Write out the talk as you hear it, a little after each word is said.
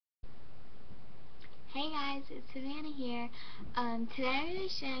guys, it's Savannah here. Today I'm going to be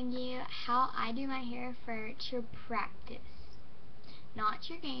showing you how I do my hair for to practice. Not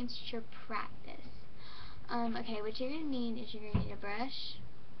your games, to practice. Okay, what you're going to need is you're going to need a brush,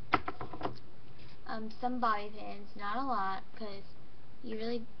 some bobby pins, not a lot, because you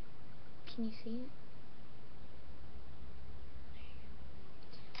really, can you see it?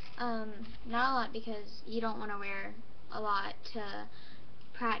 Not a lot because you don't want to wear a lot to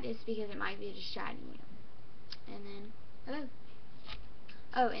practice because it might be distracting you. And then,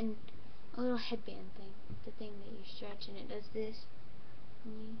 and a little headband thing, the thing that you stretch and it does this.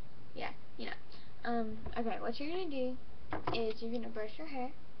 And okay, what you're gonna do is you're gonna brush your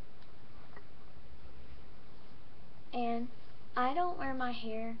hair, and I don't wear my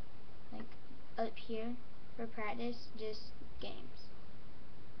hair like up here for practice, just games.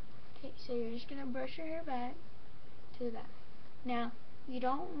 Okay, so you're just gonna brush your hair back to the back. Now, you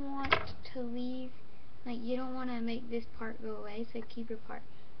don't want to leave, like you don't want to make this part go away, so keep your part.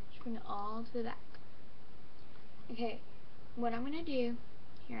 Just bring it all to the back. Okay, what I'm gonna do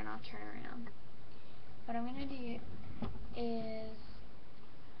here, and I'll turn around. What I'm gonna do is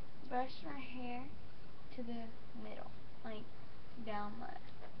brush my hair to the middle, like down left.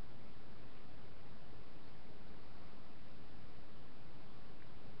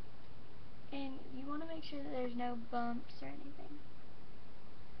 And you want to make sure that there's no bumps or anything.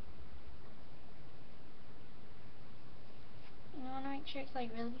 You want to make sure it's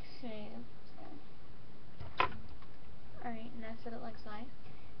like really smooth. So. Alright, and that's what it looks like.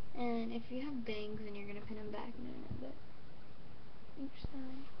 And if you have bangs, then you're gonna pin them back in a minute, but oops,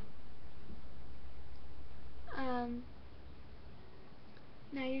 sorry.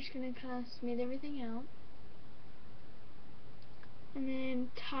 Now you're just gonna kind of smooth everything out, and then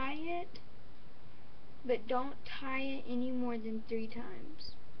tie it, but don't tie it any more than 3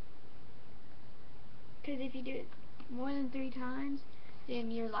 times. Because if you do it more than 3 times,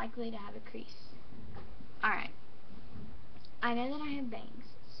 then you're likely to have a crease. Alright. I know that I have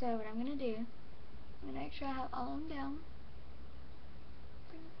bangs, so what I'm gonna do, I'm gonna make sure I have all of them down.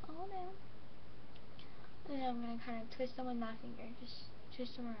 Bring them all down. And then I'm gonna kind of twist them with my finger. Just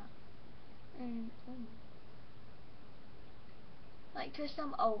twist them around. And like twist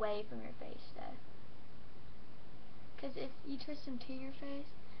them away from your face though. Because if you twist them to your face,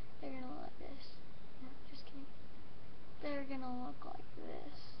 they're gonna look like this. No, just kidding. They're gonna look like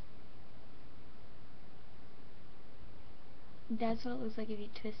this. That's what it looks like if you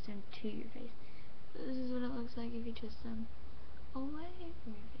twist them to your face. This is what it looks like if you twist them away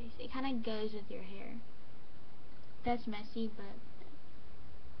from your face. It kind of goes with your hair. That's messy, but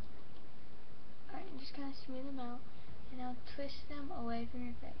alright, just kind of smooth them out, and now twist them away from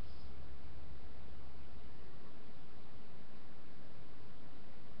your face.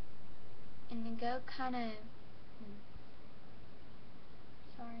 And then go kind of,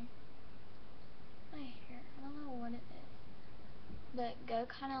 sorry, my hair, I don't know what it is, but go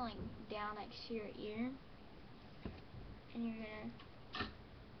kind of like down next to your ear, and you're gonna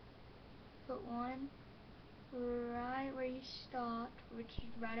put one right where you stopped, which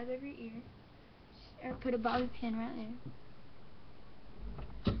is right above your ear, or put a bobby pin right there.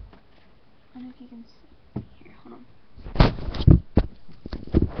 I don't know if you can see, here, hold on.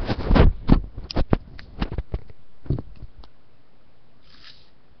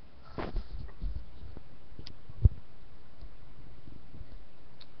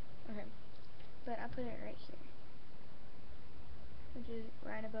 Okay, but I put it right here, which is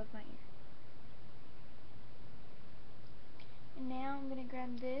right above my ear. And now I'm gonna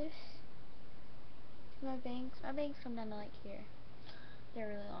grab this, my bangs. My bangs come down to like here. They're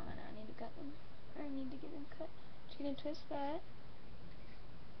really long and I need to cut them, or I need to get them cut. Just gonna twist that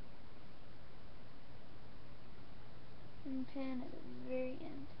and pin at the very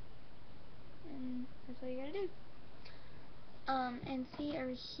end, and that's what you gotta do. And see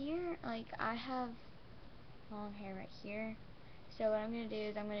over here, like I have long hair right here, so what I'm gonna do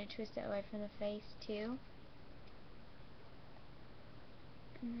is I'm gonna twist it away from the face too,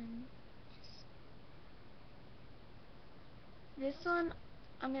 and then just this one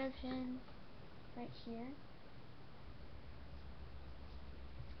I'm gonna pin right here.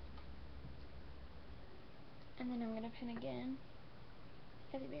 And then I'm gonna pin again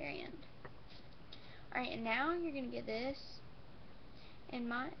at the very end. Alright, and now you're gonna get this. And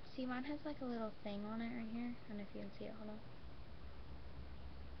mine has like a little thing on it right here. I don't know if you can see it, hold on.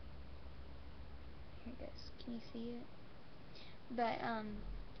 Here it goes. Can you see it? But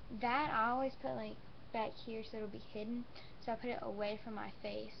that I always put like back here so it'll be hidden. So I put it away from my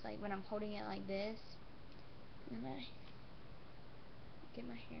face, like when I'm holding it like this. And I get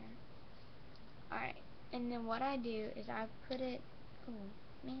my hair. Alright. And then what I do is I put it, oh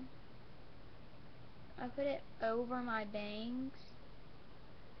man, I put it over my bangs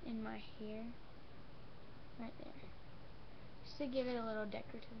in my hair, right there, just to give it a little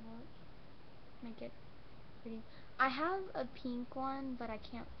decorative look, make it pretty. I have a pink one, but I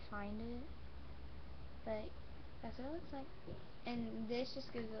can't find it, but that's what it looks like. And this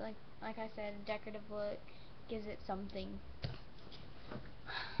just gives it, like I said, a decorative look, gives it something.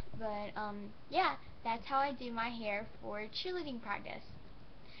 But yeah, that's how I do my hair for cheerleading practice.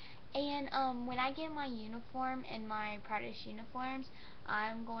 And when I get my uniform and my practice uniforms,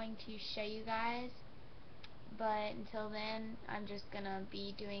 I'm going to show you guys. But until then, I'm just gonna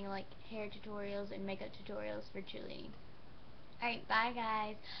be doing like hair tutorials and makeup tutorials for cheerleading. Alright, bye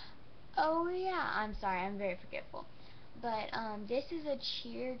guys. Oh yeah, I'm sorry, I'm very forgetful. But this is a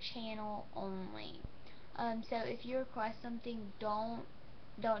cheer channel only. So if you request something, don't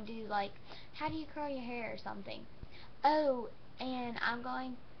do like, how do you curl your hair or something. Oh, and I'm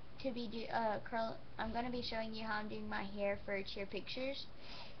going to be I'm going to be showing you how I'm doing my hair for cheer pictures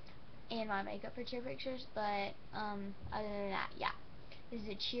and my makeup for cheer pictures, but other than that, yeah. This is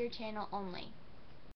a cheer channel only.